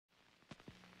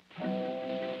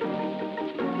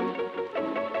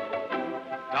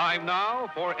Time now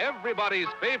for everybody's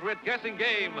favorite guessing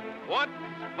game, What's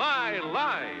My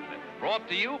Line? Brought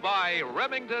to you by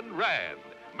Remington Rand,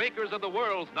 makers of the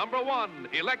world's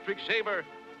 #1 electric shaver,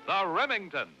 the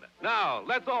Remington. Now,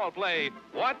 let's all play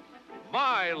What's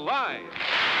My Line?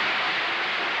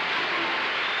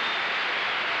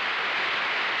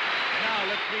 Now,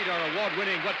 let's meet our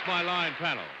award-winning What's My Line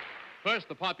panel. First,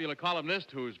 the popular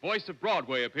columnist whose voice of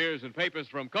Broadway appears in papers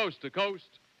from coast to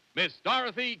coast, Miss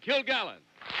Dorothy Kilgallen.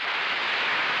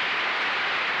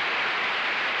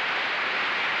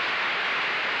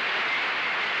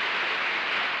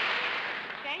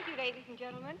 Thank you, ladies and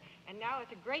gentlemen. And now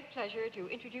it's a great pleasure to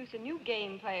introduce a new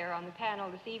game player on the panel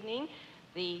this evening,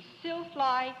 the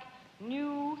sylph-like,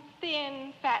 new,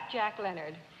 thin, fat Jack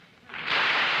Leonard.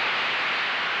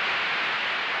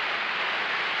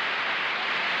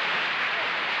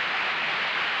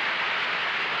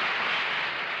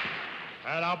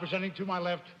 And now presenting to my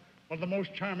left, one of the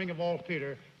most charming of all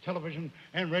theater, television,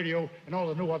 and radio, and all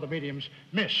the new other mediums,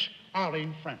 Miss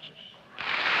Arlene Francis.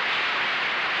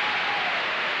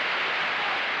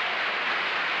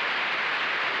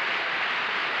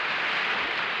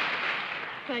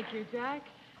 Thank you, Jack.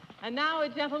 And now a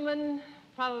gentleman,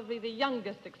 probably the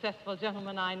youngest successful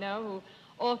gentleman I know,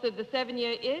 who authored The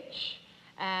 7-Year Itch,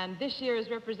 and this year is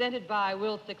represented by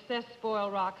Will Success Spoil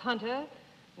Rock Hunter,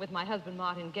 with my husband,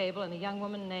 Martin Gable, and a young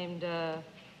woman named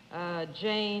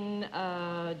Jane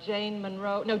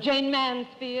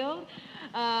Mansfield,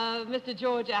 Mr.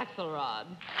 George Axelrod.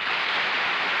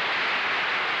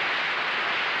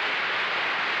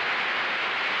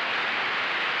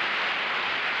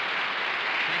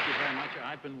 Thank you very much.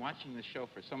 I've been watching this show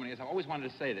for so many years. I've always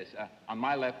wanted to say this. On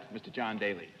my left, Mr. John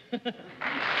Daly.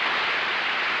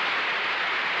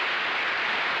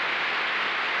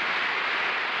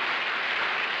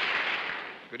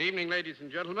 Good evening, ladies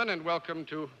and gentlemen, and welcome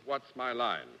to What's My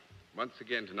Line. Once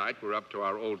again tonight, we're up to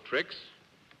our old tricks.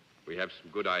 We have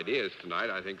some good ideas tonight.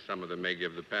 I think some of them may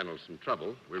give the panel some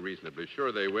trouble. We're reasonably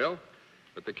sure they will.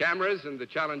 But the cameras and the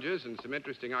challenges and some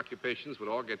interesting occupations will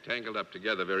all get tangled up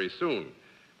together very soon.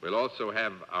 We'll also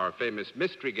have our famous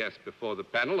mystery guest before the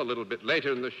panel a little bit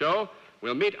later in the show.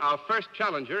 We'll meet our first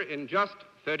challenger in just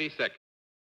 30 seconds.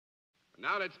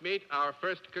 Now let's meet our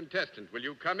first contestant. Will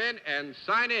you come in and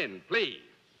sign in, please?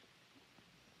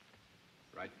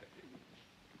 Right there.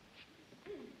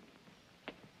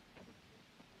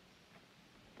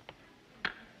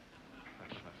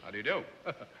 How do you do?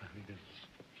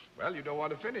 Well, you don't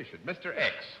want to finish it. Mr.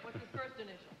 X. What's his first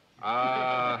initial?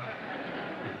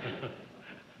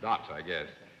 Dot, I guess.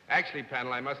 Actually,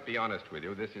 panel, I must be honest with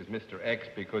you. This is Mr. X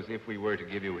because if we were to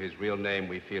give you his real name,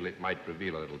 we feel it might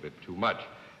reveal a little bit too much.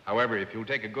 However, if you'll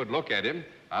take a good look at him,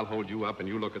 I'll hold you up and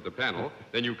you look at the panel.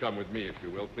 Then you come with me, if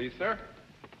you will, please, sir.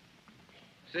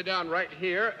 Sit down right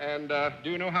here, and do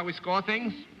you know how we score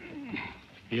things?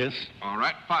 Yes. All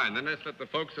right, fine. Then let's let the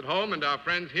folks at home and our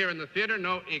friends here in the theater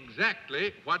know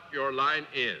exactly what your line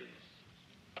is.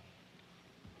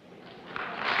 All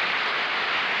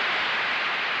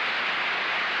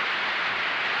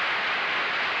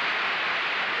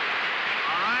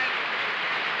right.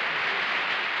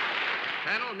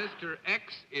 Panel, Mr.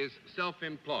 X is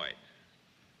self-employed.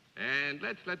 And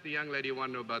let's let the young lady want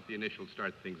to know about the initials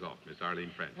start things off, Miss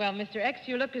Arlene Francis. Well, Mr. X,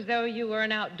 you look as though you were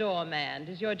an outdoor man.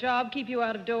 Does your job keep you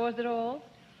out of doors at all?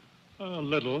 A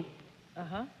little.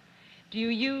 Uh-huh. Do you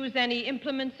use any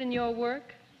implements in your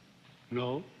work?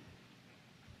 No.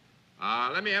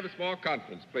 Let me have a small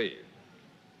conference, please.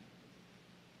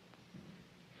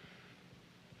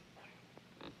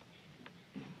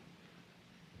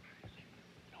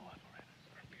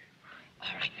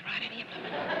 All right, there aren't any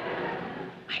implements.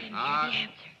 I didn't hear the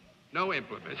answer. No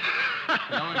implements.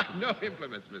 No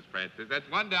implements, Miss Francis. That's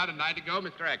one down and 9 to go,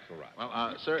 Mr. Axelrod.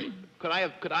 Well, sir, could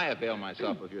I avail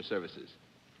myself of your services?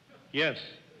 Yes.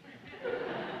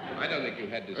 I don't think you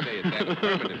had to say it that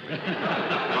affirmatively.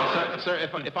 Well, sir,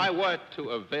 if I were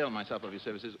to avail myself of your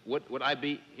services, would I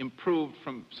be improved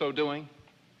from so doing?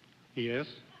 Yes.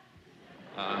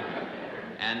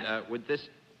 And would this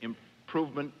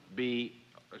improvement be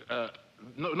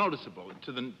noticeable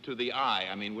to the eye?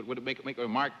 I mean, would it make a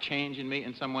marked change in me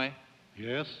in some way?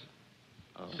 Yes.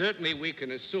 Certainly we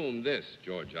can assume this,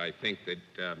 George. I think that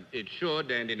it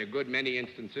should, and in a good many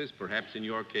instances, perhaps in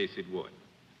your case, it would.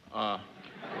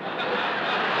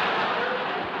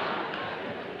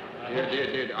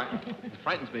 Dear, it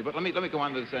frightens me, but let me go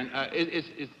on to this then.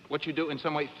 Is what you do in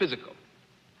some way physical?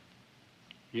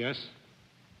 Yes.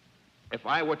 If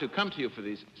I were to come to you for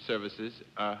these services,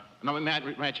 no, may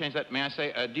I change that? May I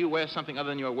say, do you wear something other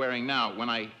than you're wearing now when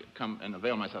I come and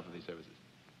avail myself of these services?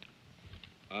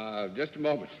 Just a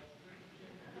moment.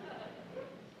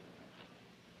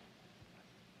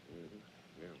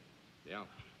 Yeah.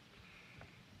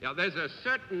 Yeah, there's a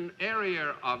certain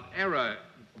area of error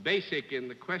basic in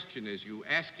the question as you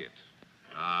ask it.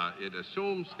 It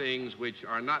assumes things which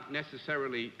are not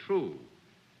necessarily true.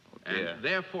 dear. And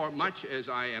therefore, much as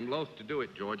I am loath to do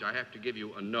it, George, I have to give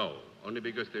you a no, only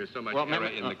because there's so much error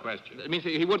in the question. It means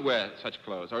he would wear such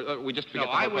clothes, or we just forget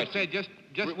No, the whole I would question. say just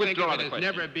think Withdraw of the it as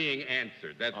question. never being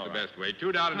answered. That's All the right. best way.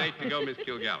 2 down and 8 to go, Miss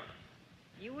Kilgallen.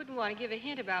 You wouldn't want to give a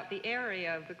hint about the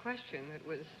area of the question that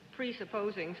was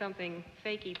presupposing something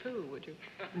fakey-poo, would you?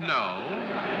 No.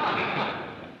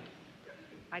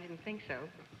 I didn't think so.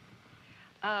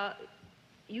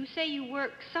 You say you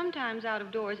work sometimes out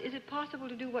of doors. Is it possible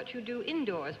to do what you do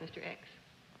indoors, Mr. X?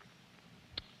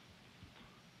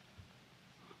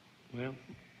 Well,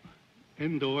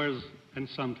 indoors and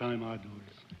sometime outdoors.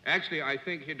 Actually, I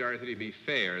think here, Dorothy, to be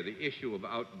fair, the issue of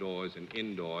outdoors and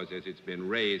indoors, as it's been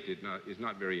raised, is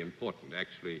not very important.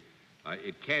 Actually,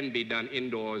 it can be done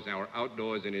indoors or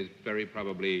outdoors and is very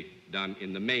probably done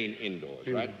in the main indoors,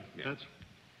 right? Yeah. That's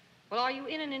Well, are you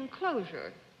in an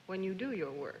enclosure when you do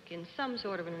your work, in some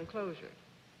sort of an enclosure?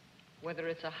 Whether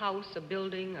it's a house, a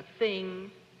building, a thing.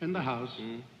 in the house.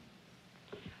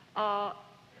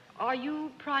 Are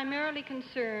you primarily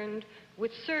concerned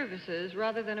with services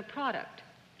rather than a product?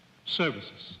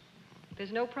 Services.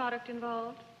 There's no product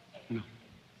involved? No.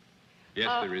 Yes,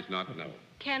 there is not, no.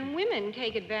 Can women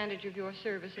take advantage of your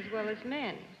service as well as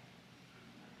men?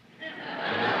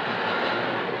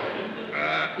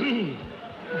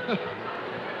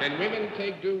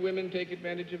 Do women take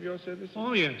advantage of your services?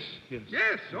 Oh, yes, yes.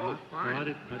 Yes, oh, No, fine. I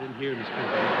didn't hear him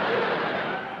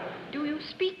speak. Do you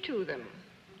speak to them?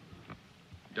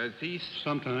 Does he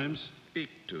Sometimes. speak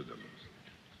to them?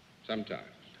 Sometimes.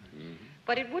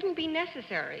 But it wouldn't be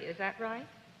necessary, is that right?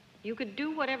 You could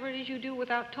do whatever it is you do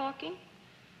without talking?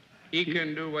 He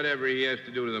can do whatever he has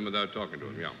to do to them without talking to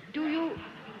them, yeah.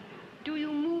 Do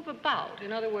you move about?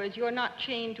 In other words, you're not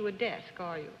chained to a desk,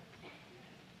 are you?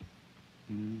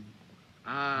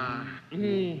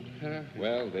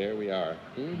 Well, there we are.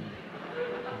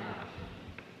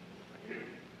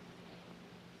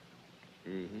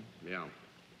 Yeah.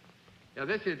 Yeah,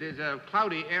 this is a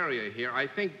cloudy area here. I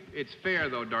think it's fair,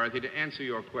 though, Dorothy, to answer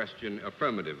your question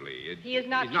affirmatively. He is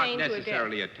not he's not chained to a desk.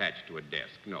 necessarily attached to a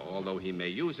desk, no. Although he may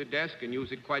use a desk and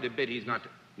use it quite a bit, he's not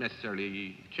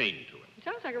necessarily chained to it. It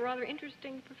sounds like a rather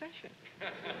interesting profession.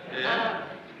 Yeah.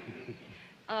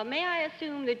 May I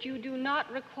assume that you do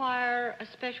not require a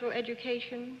special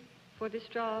education for this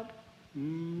job?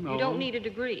 No. You don't need a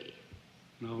degree?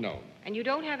 No. No. And you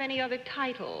don't have any other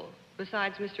title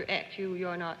besides Mr. X?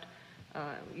 You're not,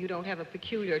 you don't have a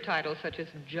peculiar title such as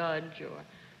judge or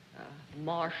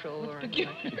marshal or anything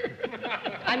like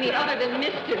that? I mean, other than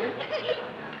Mr.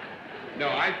 No,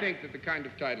 I think that the kind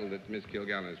of title that Miss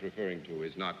Kilgallen is referring to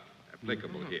is not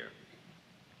applicable here.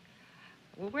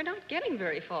 Well, we're not getting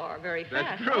very far, very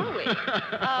That's fast, true.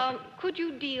 are we? Could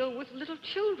you deal with little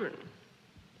children?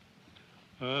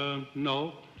 No.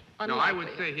 No, I Unlikely. would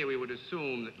say here we would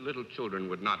assume that little children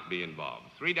would not be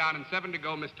involved. 3 down and 7 to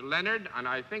go, Mr. Leonard. And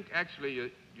I think,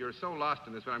 actually, you're so lost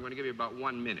in this one, I'm going to give you about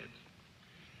 1 minute.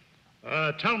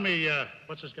 Tell me,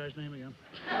 what's this guy's name again?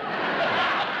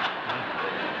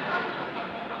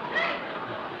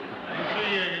 You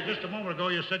see, just a moment ago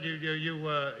you said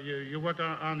you work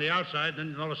on the outside,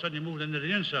 then all of a sudden you moved into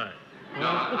the inside.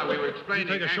 No, we were explaining.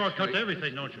 You take a shortcut actually, to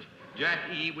everything, don't you?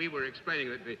 Jackie, we were explaining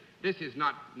that this is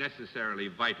not necessarily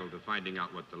vital to finding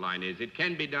out what the line is. It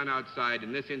can be done outside.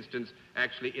 In this instance,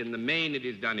 actually, in the main, it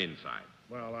is done inside.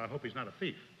 Well, I hope he's not a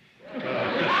thief. I'm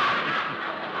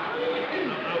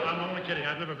only kidding.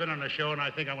 I've never been on a show, and I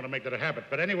think I'm going to make that a habit.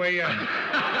 But anyway,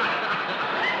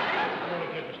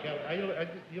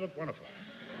 you look wonderful.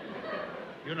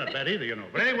 You're not bad either, you know.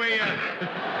 But anyway,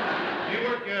 you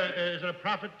work, is it a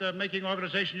profit-making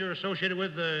organization you're associated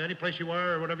with, any place you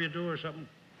are or whatever you do or something?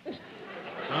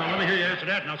 Let me hear you answer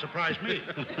that, and I'll surprise me.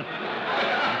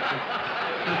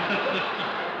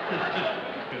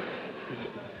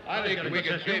 I think we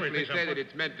can safely thinks I'm say that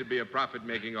it's meant to be a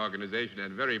profit-making organization,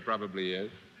 and very probably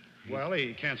is. Well,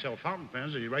 he can't sell fountain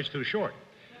pens, he writes too short.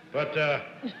 But,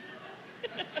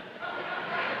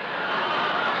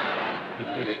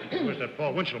 where's that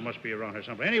Paul Winchell must be around here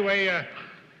somewhere. Anyway,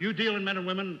 you deal in men and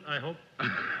women, I hope.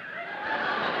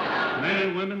 Men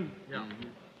and women? Yeah.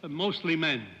 Mostly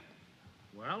men.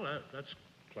 Well, that's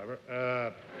clever.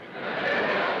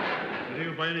 Do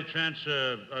you, by any chance,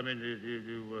 do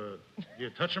you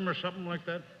touch them or something like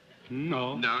that?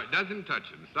 No. No, it doesn't touch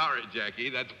him. Sorry, Jackie.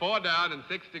 That's 4 down and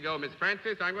 6 to go. Miss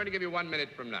Francis, I'm going to give you 1 minute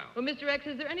from now. Well, Mr. X,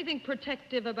 is there anything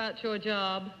protective about your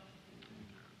job?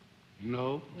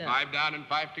 No. No. 5 down and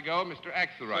 5 to go. Mr.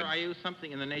 Axelrod. Sir, are you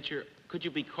something in the nature could you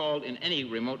be called in any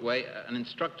remote way an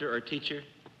instructor or teacher?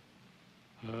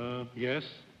 Yes.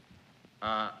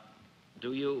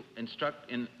 Do you instruct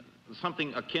in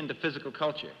something akin to physical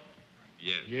culture?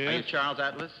 Yes. Yes. Are you Charles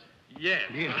Atlas? Yes.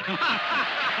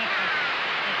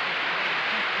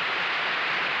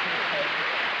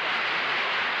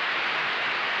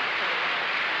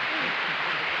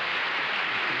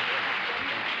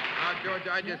 George,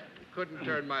 I just couldn't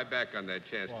turn my back on that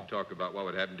chance to talk about what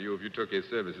would happen to you if you took his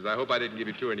services. I hope I didn't give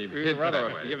you too many hints that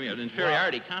way. You're giving me an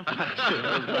inferiority complex.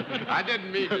 I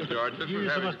didn't mean to, George. This was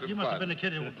having some You must have fun. been the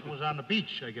kid who was on the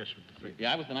beach, I guess, with the thing.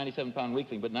 Yeah, I was the 97-pound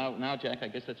weakling, but now, Jack, I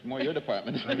guess that's more your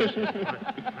department. I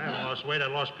haven't lost weight, I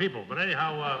lost people. But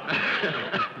anyhow,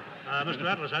 Mr.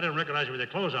 Atlas, I didn't recognize you with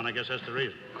your clothes on. I guess that's the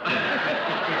reason.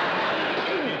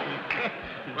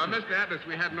 Well, Mr. Atlas,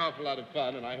 we had an awful lot of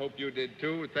fun, and I hope you did,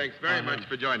 too. Thanks very much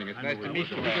for joining us. Nice to meet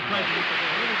you. It was a pleasure.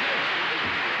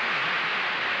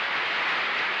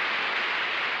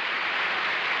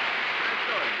 Nice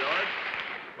going, George.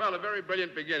 Well, a very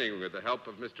brilliant beginning with the help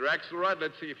of Mr. Axelrod.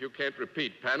 Let's see if you can't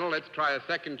repeat, panel. Let's try a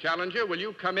second challenger. Will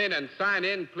you come in and sign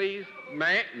in, please,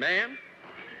 ma'am?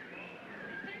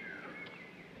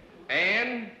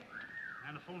 Anne?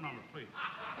 And the phone number, please.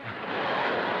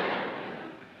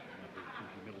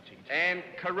 Anne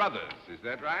Carruthers, is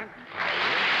that right?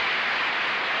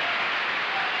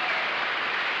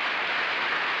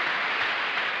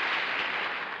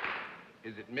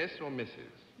 Is it Miss or Mrs.?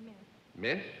 Miss.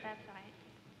 Miss? That's right.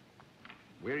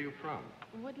 Where are you from?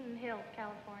 Woodland Hills,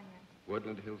 California.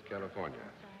 Woodland Hills, California.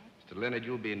 That's right. Mr. Leonard,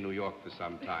 you'll be in New York for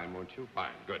some time, won't you?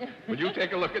 Fine, good. Will you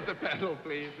take a look at the panel,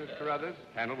 please, Miss Carruthers?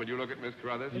 Panel, will you look at Miss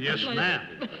Carruthers? Yes,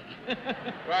 ma'am.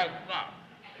 Right, now.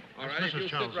 All right, That's if you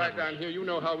Mrs. Charles sit right Edwards. down here, you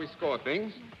know how we score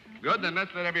things. Good, then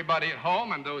let's let everybody at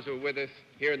home and those who are with us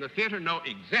here in the theater know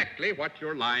exactly what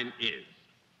your line is.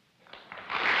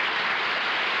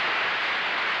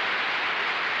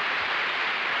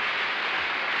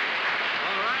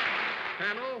 All right,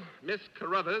 panel, Miss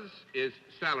Carruthers is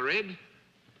salaried.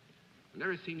 I've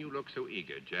never seen you look so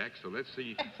eager, Jack, so let's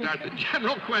start the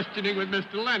general questioning with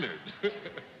Mr. Leonard.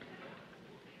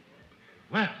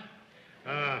 Well,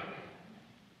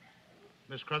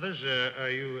 Miss Carruthers,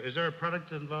 is there a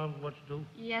product involved in what you do?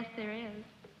 Yes, there is.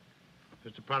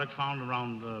 Is the product found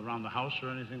around the house or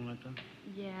anything like that?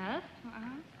 Yes.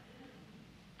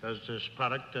 Does this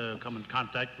product come in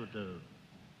contact with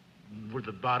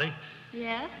the body?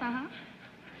 Yes.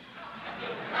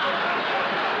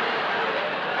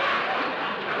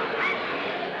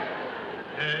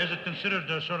 Is it considered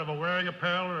sort of a wearing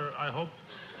apparel, or I hope?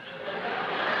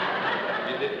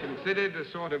 Is it considered a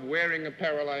sort of wearing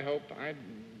apparel, I hope?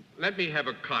 Let me have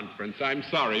a conference. I'm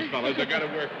sorry, fellas. I gotta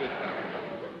work this out.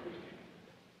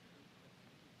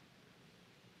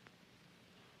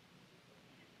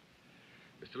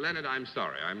 Mr. Leonard, I'm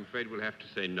sorry. I'm afraid we'll have to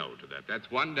say no to that.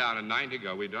 That's 1 down and 9 to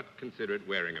go. We don't consider it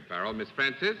wearing apparel. Miss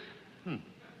Francis?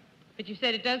 But you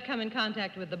said it does come in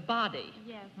contact with the body.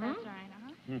 Yes, that's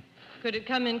right. Could it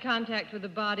come in contact with the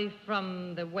body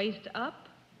from the waist up?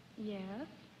 Yes.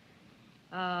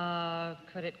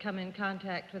 Could it come in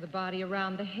contact with the body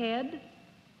around the head?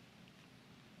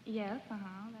 Yes, that's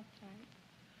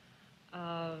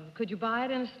right. Could you buy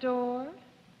it in a store?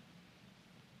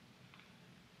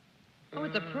 Oh,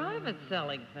 it's a private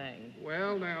selling thing.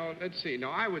 Well, now, let's see.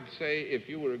 Now, I would say, if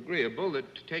you were agreeable, that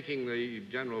taking the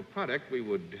general product, we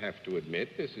would have to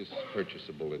admit this is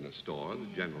purchasable in a store, the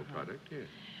general product, yes.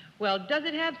 Well, does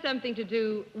it have something to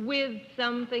do with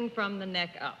something from the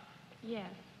neck up? Yes.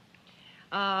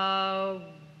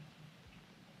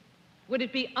 Would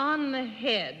it be on the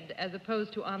head as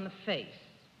opposed to on the face?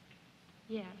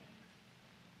 Yes.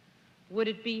 Would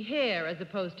it be hair as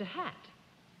opposed to hat?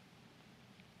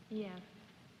 Yes.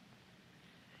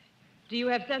 Do you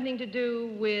have something to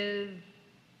do with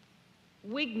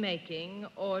wig making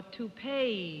or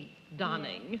toupee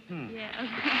donning? Yes.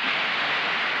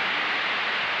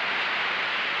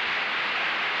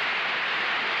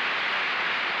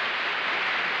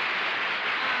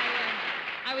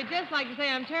 I would just like to say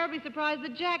I'm terribly surprised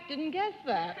that Jack didn't guess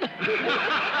that.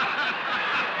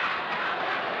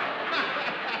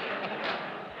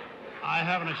 I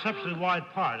have an exceptionally wide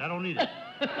part. I don't need it.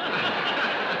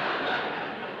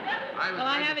 Well,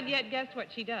 I haven't yet guessed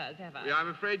what she does, have I? Yeah, I'm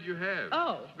afraid you have.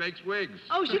 Oh. She makes wigs.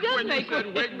 Oh, she does when make you said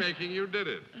wigs. wig making, you did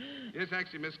it. Yes,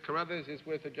 actually, Miss Carruthers is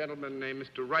with a gentleman named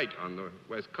Mr. Wright on the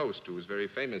West Coast, who is very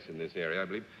famous in this area, I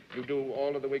believe. You do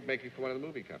all of the wig making for one of the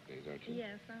movie companies, don't you?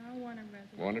 Yes, Warner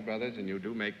Brothers. Warner Brothers, and you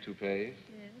do make toupees?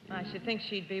 Yes. I should think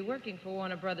she'd be working for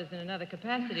Warner Brothers in another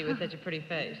capacity with such a pretty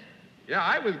face. Yeah,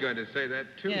 I was going to say that,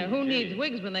 too. Yeah, who Gee. needs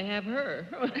wigs when they have her?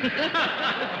 Well,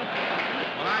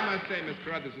 I must say, Miss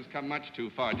Carruthers has come much too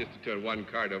far just to turn one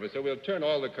card over, so we'll turn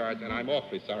all the cards, and I'm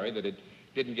awfully sorry that it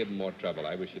didn't give him more trouble.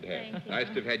 I wish it had. Thank you. Nice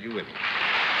to have had you with us.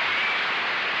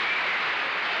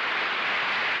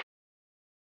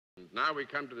 Now we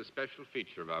come to the special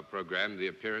feature of our program, the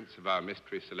appearance of our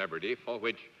mystery celebrity, for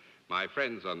which my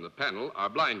friends on the panel are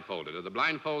blindfolded. Are the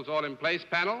blindfolds all in place,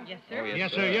 panel? Yes, sir. Oh,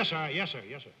 Yes, sir. Yes, sir. Yes, sir.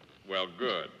 Yes, sir. Well,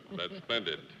 good. That's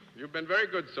splendid. You've been very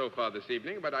good so far this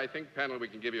evening, but I think, panel, we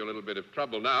can give you a little bit of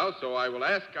trouble now, so I will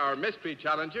ask our mystery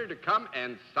challenger to come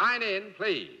and sign in,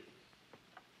 please.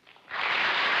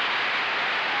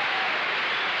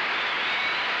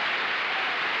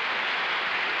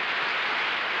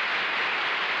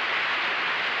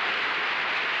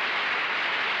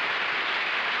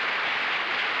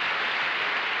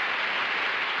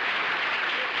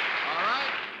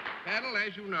 Panel,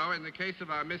 as you know, in the case of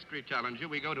our mystery challenger,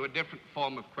 we go to a different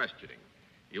form of questioning.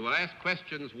 You will ask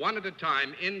questions one at a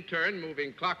time, in turn,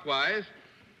 moving clockwise.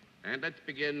 And let's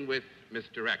begin with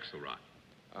Mr.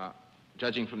 Axelrod.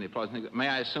 Judging from the applause, may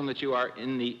I assume that you are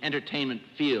in the entertainment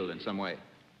field in some way?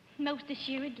 Most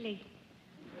assuredly.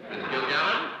 Miss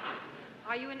Kilgallen?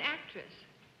 Are you an actress?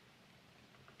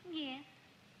 Yes.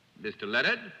 Mr.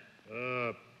 Leonard?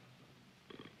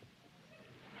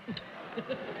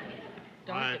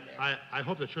 I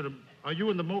hope that should have... Are you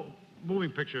in the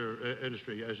moving picture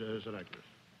industry as an actress?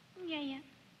 Yeah.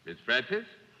 Miss Francis?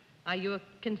 Are you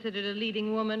considered a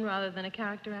leading woman rather than a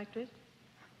character actress?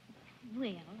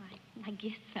 Well, I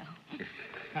guess so.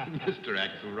 Mr.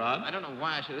 Axelrod? I don't know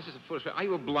why I should. This is a foolish... Are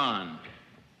you a blonde?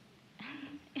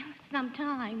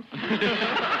 Sometimes.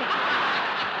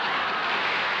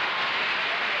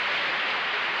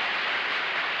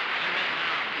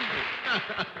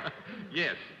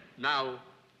 Yes, now,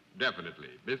 definitely.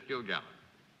 Miss Kilgallen.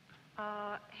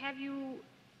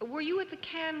 Were you at the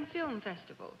Cannes Film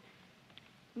Festival?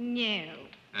 No.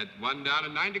 That's one down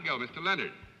and 9 to go. Mr.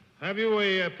 Leonard. Have you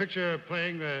a picture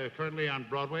playing currently on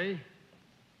Broadway?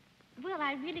 Well,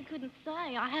 I really couldn't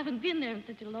say. I haven't been there in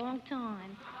such a long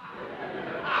time.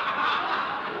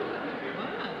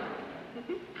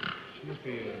 She must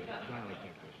be a dialect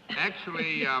actress.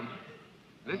 Actually,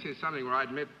 this is something where I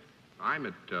admit I'm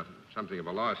at something of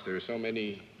a loss. There are so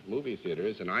many movie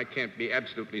theaters, and I can't be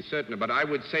absolutely certain. But I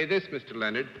would say this, Mr.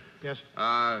 Leonard. Yes?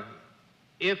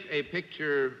 If a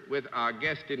picture with our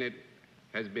guest in it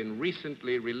has been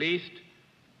recently released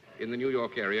in the New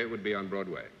York area, it would be on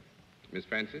Broadway. Miss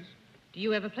Francis? Do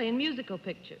you ever play in musical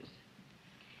pictures?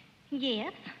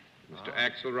 Yes. Mr.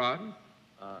 Axelrod?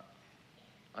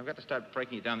 I've got to start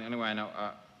breaking it down the only way I know.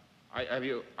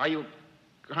 Are you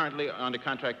currently under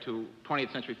contract to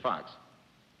 20th Century Fox?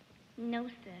 No,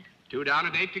 sir. 2 down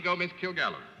and 8 to go, Miss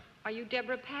Kilgallen. Are you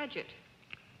Deborah Paget?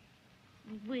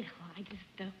 Well, I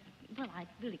just, I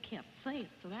really can't say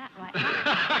it's that right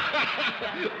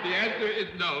now. The answer is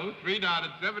no. 3 down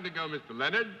and 7 to go, Mr.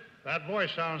 Leonard. That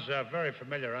voice sounds very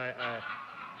familiar.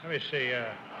 Let me see.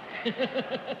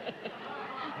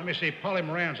 Let me see. Polly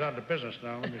Moran's out of business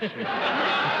now. Let me see.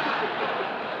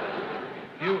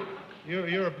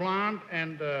 You're a blonde,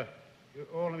 and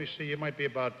let me see. You might be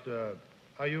about.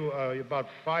 Are you about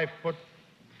 5 foot?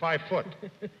 5 foot.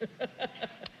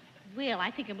 Well, I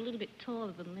think I'm a little bit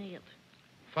taller than that.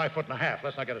 5 foot and a half.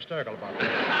 Let's not get hysterical about that.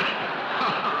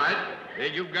 All right. Hey,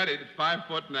 you've got it. It's 5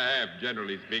 foot and a half,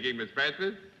 generally speaking, Miss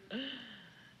Francis.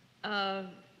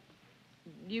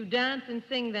 You dance and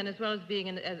sing, then, as well as being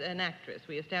an actress.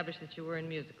 We established that you were in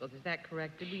musicals. Is that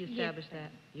correct? Did we establish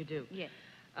that? You do? Yes.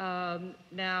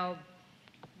 Now,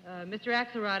 Mr.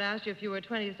 Axelrod asked you if you were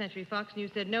 20th Century Fox, and you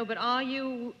said no, but are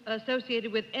you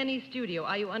associated with any studio?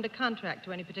 Are you under contract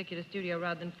to any particular studio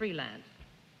rather than freelance?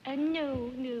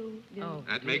 No. Oh,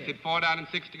 That makes it 4 down and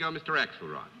 6 to go, Mr.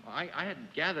 Axelrod. Well, I had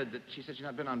gathered that she said she's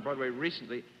not been on Broadway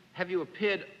recently. Have you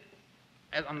appeared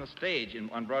on the stage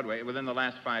on Broadway within the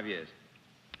last 5 years?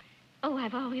 Oh,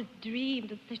 I've always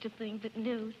dreamed of such a thing, but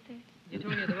no, sir. You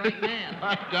told me you're the right man.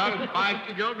 5 down and 5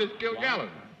 to go, Miss Kilgallen.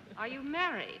 Are you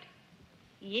married?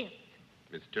 Yes.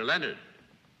 Mr. Leonard.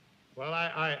 Well,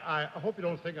 I hope you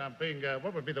don't think I'm being.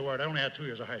 What would be the word? I only had 2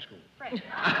 years of high school. Fresh.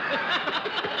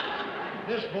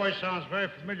 This voice sounds very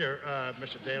familiar,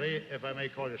 Mr. Daly, if I may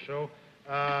call you so.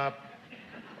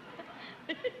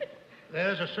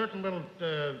 There's a certain little.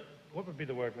 What would be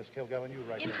the word, Miss Kilgallen? You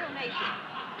right Intonation.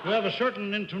 there. You have a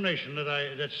certain intonation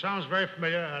that sounds very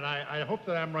familiar, and I hope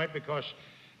that I'm right, because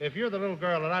if you're the little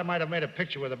girl that I might have made a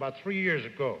picture with about 3 years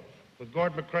ago, with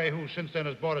Gordon McCrae, who since then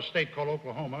has bought a state called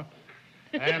Oklahoma,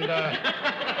 and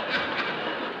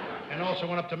also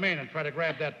went up to Maine and tried to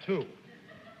grab that too.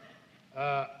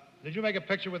 Did you make a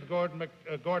picture with Gordon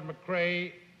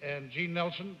McCrae and Gene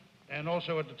Nelson? And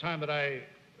also at the time that I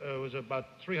was about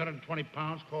 320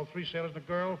 pounds, called Three Sailors and a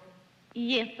Girl?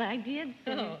 Yes, I did,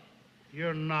 sir. Oh.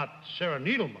 You're not Sarah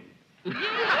Needleman.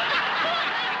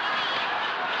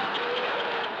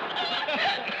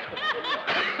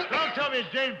 Don't tell me it's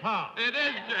Jane Powell. It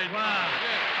is, Jane. Wow.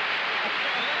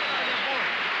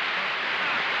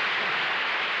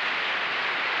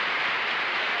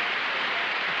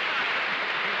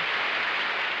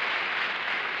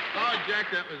 Oh, Jack,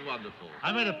 that was wonderful.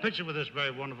 I made a picture with this very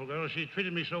wonderful girl. She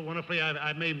treated me so wonderfully,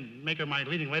 I may make her my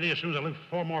leading lady as soon as I lift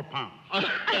 4 more pounds.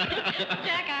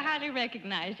 Jack, I hardly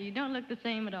recognize you. You don't look the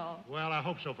same at all. Well, I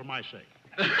hope so for my sake.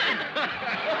 Well,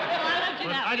 I loved you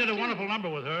But that I way, did a too. wonderful number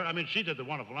with her. I mean, she did the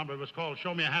wonderful number. It was called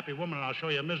Show Me a Happy Woman, and I'll Show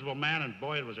You a Miserable Man. And,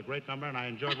 boy, it was a great number, and I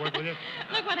enjoyed working with you.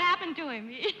 Look what happened to him.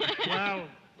 Well,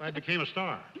 I became a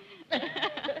star. Well,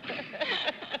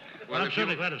 Well, I'm if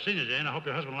certainly you- glad to see you, Jane. I hope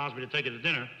your husband allows me to take you to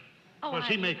dinner. Oh, Of course,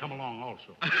 he may come along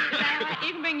also.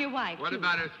 You can bring your wife, What too.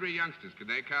 about our 3 youngsters? Can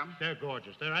they come? They're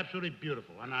gorgeous. They're absolutely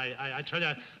beautiful. And I tell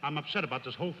you, I'm upset about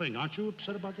this whole thing. Aren't you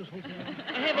upset about this whole thing?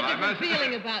 I have a Well, I different must-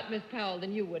 feeling about Miss Powell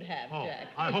than you would have, Oh, Jack.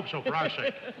 I hope so, for our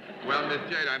sake. Well, Miss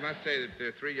Jane, I must say that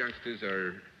the 3 youngsters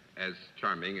are as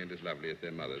charming and as lovely as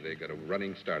their mother. They got a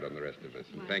running start on the rest of us.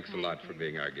 And Well, thanks a thank lot you. for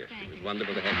being our guest. Thank It was you.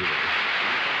 wonderful to have you with us.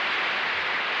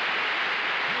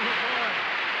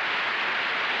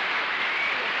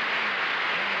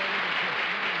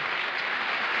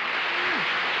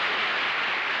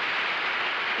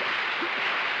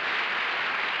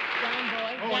 Down,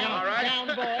 boy. Oh, down, yeah. All right. down,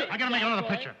 boy. I gotta make down, another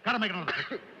boy. picture. Gotta make another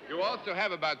picture. You also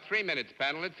have about 3 minutes,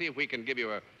 panel. Let's see if we can give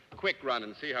you a quick run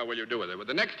and see how well you do with it. With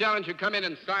the next challenge, you come in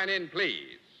and sign in,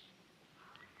 please.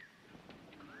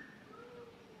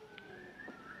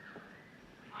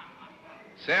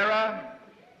 Sarah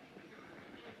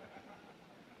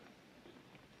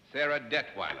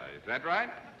Detweiler. Is that right?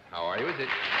 How are you? Is it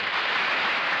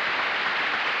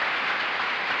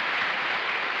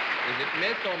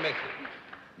Miss or Mrs.?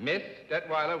 Miss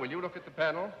Detweiler, will you look at the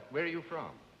panel? Where are you from?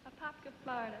 Apopka,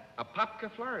 Florida.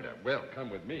 Apopka, Florida. Well, come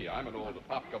with me. I'm an old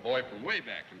Apopka boy from way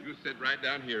back. And you sit right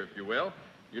down here, if you will.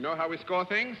 You know how we score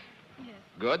things? Yes.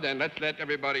 Good. Then let's let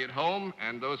everybody at home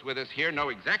and those with us here know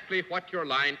exactly what your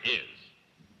line is.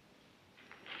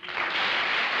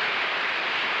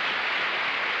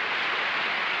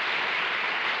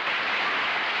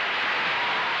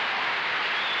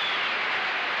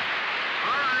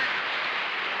 All right.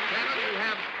 Panel, you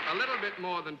have a little bit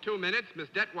more than 2 minutes. Miss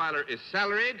Detweiler is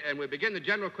salaried, and we begin the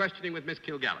general questioning with Miss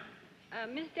Kilgallen.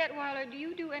 Miss Detweiler, do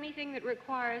you do anything that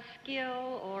requires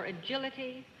skill or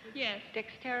agility? Yes.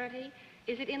 Dexterity?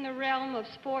 Is it in the realm of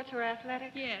sports or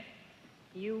athletics? Yes.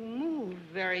 You move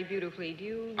very beautifully. Do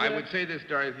you... I would say this,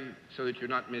 Dorothy, so that you're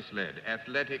not misled.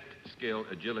 Athletic skill,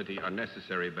 agility are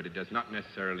necessary, but it does not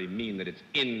necessarily mean that it's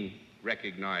in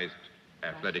recognized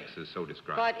athletics as so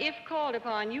described. But if called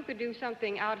upon, you could do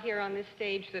something out here on this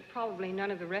stage that probably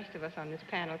none of the rest of us on this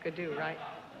panel could do, right?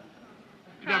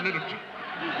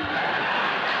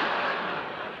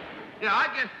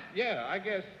 Yeah, I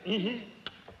guess.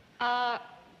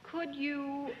 Could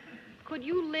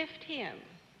you lift him,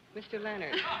 Mr.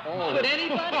 Leonard? Oh. Could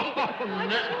anybody?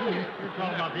 You're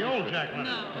talking about the old Jack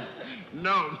Leonard.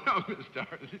 No, Miss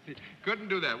Dorothy. Couldn't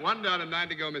do that. 1 down and 9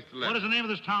 to go, Mr. What Leonard. is the name of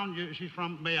this town she's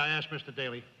from? May I ask, Mr.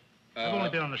 Daly? I've only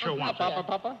been on the show once.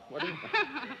 Papa? What is it?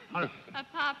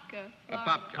 Apopka,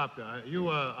 Apopka. Copy. Are you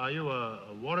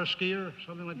a water skier or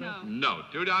something like that? No.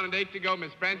 2 down and 8 to go,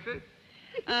 Miss Francis.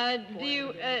 Do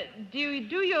you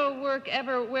do your work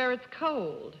ever where it's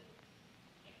cold?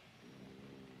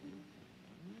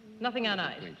 Nothing on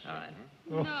ice. think so, All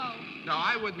right. No,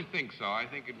 I wouldn't think so. I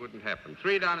think it wouldn't happen.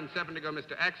 3 down and 7 to go,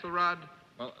 Mr. Axelrod.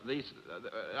 Well,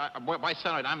 by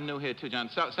salaried, I'm new here, too, John.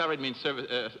 Salaried means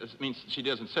means she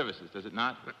deals in services, does it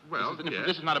not? Well, yes.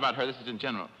 This is not about her. This is in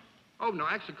general. Oh, no,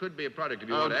 actually could be a product if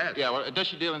you want to ask. Yeah, well, does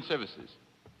she deal in services?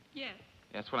 Yes.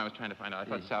 That's what I was trying to find out. I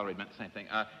thought salaried meant the same thing.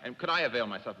 And could I avail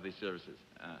myself of these services?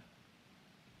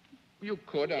 You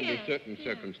could under Yes, certain yes.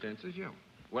 circumstances, yeah.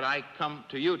 Would I come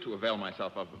to you to avail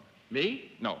myself of them?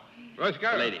 Me? No. Rose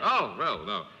Garrett. Lady. Oh, well,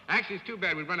 no. Actually, it's too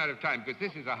bad we've run out of time because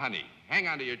this is a honey. Hang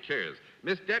on to your chairs.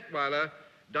 Miss Detweiler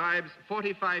dives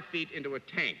 45 feet into a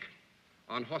tank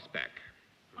on horseback.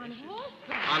 On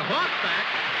horseback? On horseback?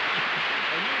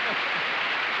 And you know-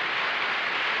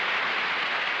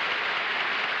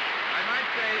 I might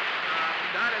say,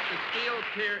 down at the Steel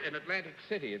Pier in Atlantic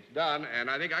City, it's done, and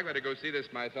I think I'm going to go see this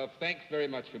myself. Thanks very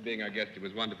much for being our guest. It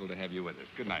was wonderful to have you with us.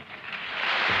 Good night.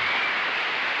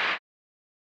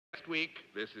 Next week,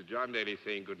 this is John Daly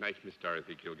saying good night, Miss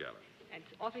Dorothy Kilgallen. It's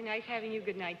awfully nice having you.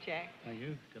 Good night, Jack. Thank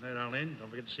you. Good night, Arlene. Don't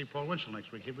forget to see Paul Winchell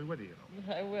next week. He'll be with you, you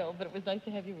know. I will, but it was nice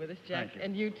to have you with us, Jack. Thank you.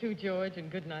 And you too, George, and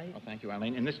good night. Oh, thank you,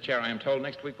 Arlene. In this chair, I am told,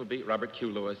 next week will be Robert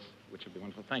Q. Lewis, which will be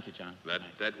wonderful. Thank you, John.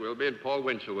 That will be, and Paul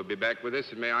Winchell will be back with us.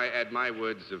 And may I add my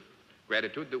words of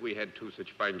gratitude that we had two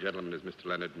such fine gentlemen as Mr.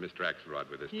 Leonard and Mr. Axelrod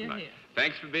with us tonight. Here.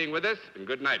 Thanks for being with us, and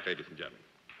good night, ladies and gentlemen.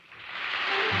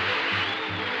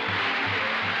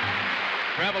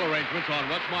 Travel arrangements on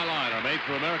What's My Line are made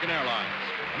through American Airlines.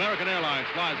 American Airlines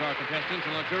flies our contestants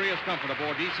in luxurious comfort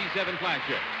aboard DC-7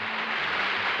 flagships.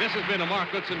 This has been a Mark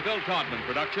Goodson, Bill Todman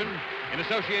production in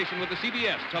association with the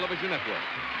CBS Television Network.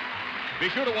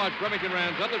 Be sure to watch Remington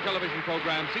Rand's other television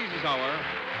program, Caesar's Hour,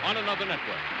 on another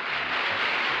network.